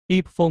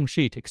EAP foam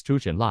sheet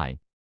extrusion line.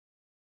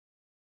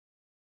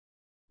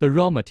 The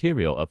raw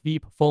material of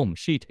EAP foam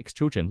sheet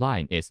extrusion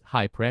line is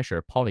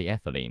high-pressure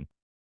polyethylene.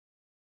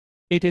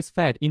 It is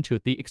fed into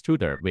the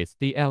extruder with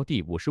the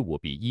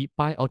LD55:1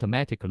 by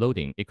automatic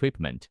loading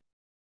equipment.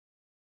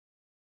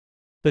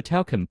 The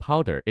talcum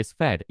powder is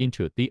fed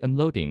into the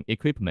unloading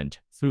equipment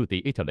through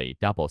the Italy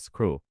double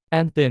screw,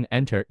 and then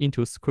enter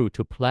into screw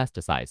to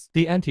plasticize.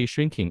 The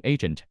anti-shrinking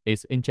agent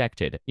is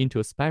injected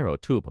into spiral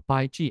tube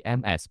by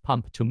GMS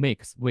pump to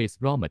mix with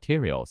raw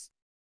materials.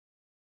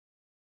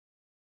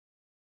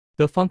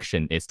 The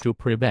function is to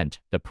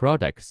prevent the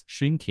products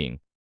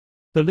shrinking.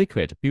 The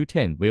liquid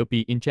butane will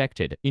be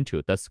injected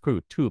into the screw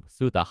tube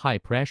through the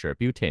high-pressure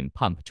butane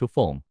pump to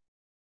foam.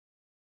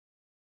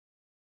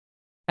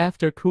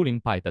 After cooling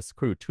by the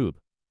screw tube,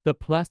 the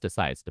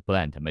plasticized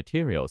blend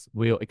materials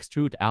will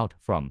extrude out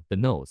from the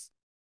nose.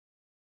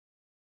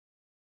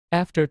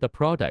 After the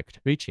product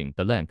reaching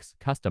the length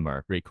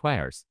customer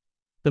requires,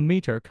 the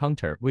meter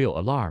counter will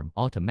alarm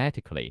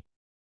automatically,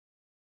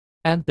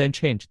 and then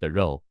change the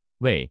roll,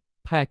 weigh,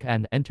 pack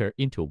and enter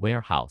into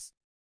warehouse.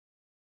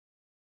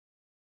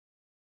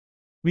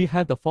 We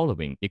have the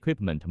following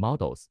equipment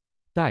models: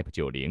 Type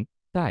 90,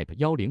 Type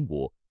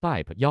 105,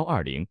 Type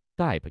 120,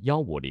 Type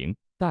 150,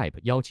 Type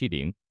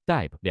 170,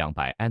 Type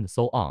 200, and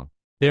so on.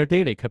 Their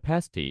daily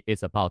capacity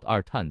is about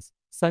 2 tons,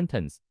 3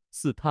 tons,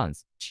 4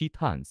 tons, 7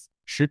 tons,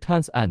 10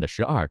 tons, and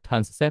 12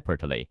 tons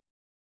separately.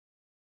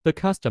 The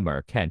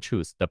customer can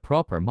choose the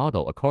proper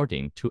model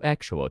according to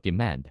actual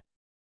demand.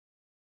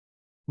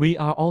 We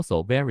are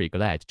also very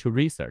glad to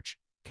research,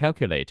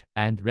 calculate,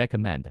 and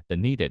recommend the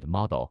needed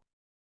model.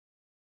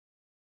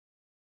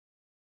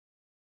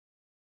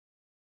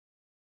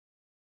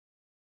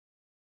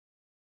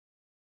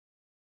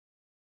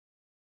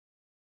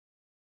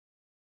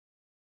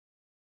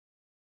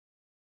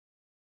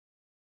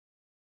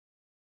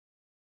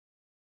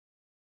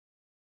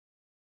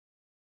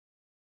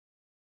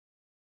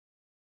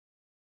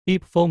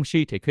 EAP foam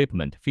sheet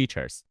equipment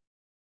features: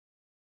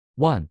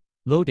 1.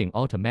 Loading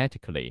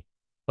automatically,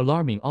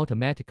 alarming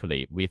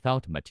automatically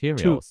without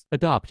materials. 2.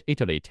 Adopt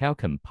Italy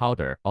talcum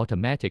powder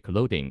automatic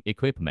loading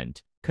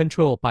equipment,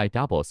 control by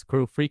double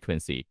screw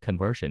frequency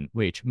conversion,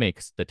 which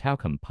makes the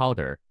talcum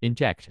powder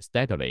inject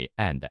steadily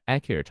and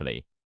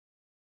accurately.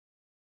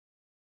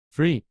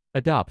 3.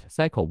 Adopt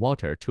cycle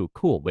water to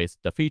cool with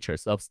the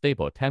features of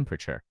stable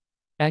temperature,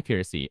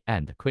 accuracy,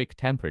 and quick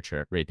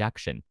temperature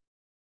reduction.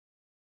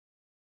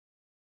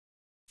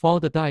 For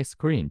the die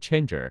screen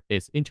changer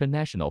is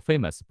international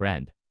famous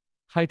brand.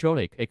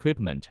 Hydraulic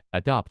equipment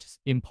adopts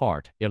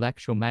import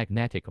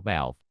electromagnetic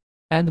valve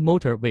and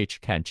motor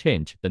which can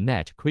change the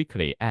net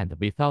quickly and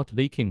without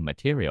leaking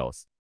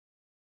materials.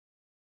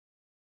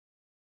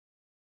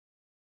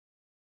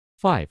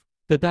 5.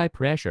 The die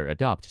pressure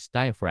adopts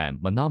diaphragm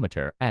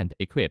manometer and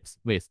equips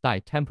with die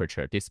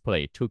temperature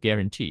display to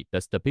guarantee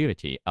the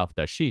stability of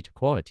the sheet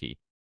quality.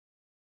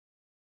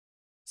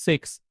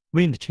 6.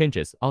 Wind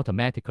changes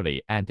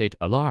automatically and it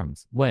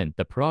alarms when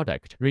the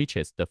product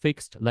reaches the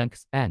fixed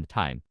length and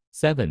time.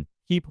 7.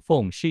 EAP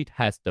foam sheet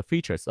has the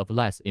features of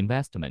less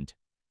investment,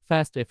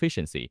 fast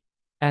efficiency,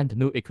 and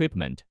new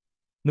equipment,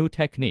 new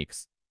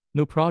techniques,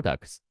 new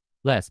products,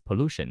 less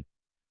pollution,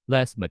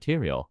 less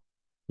material,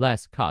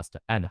 less cost,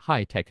 and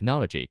high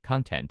technology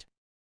content.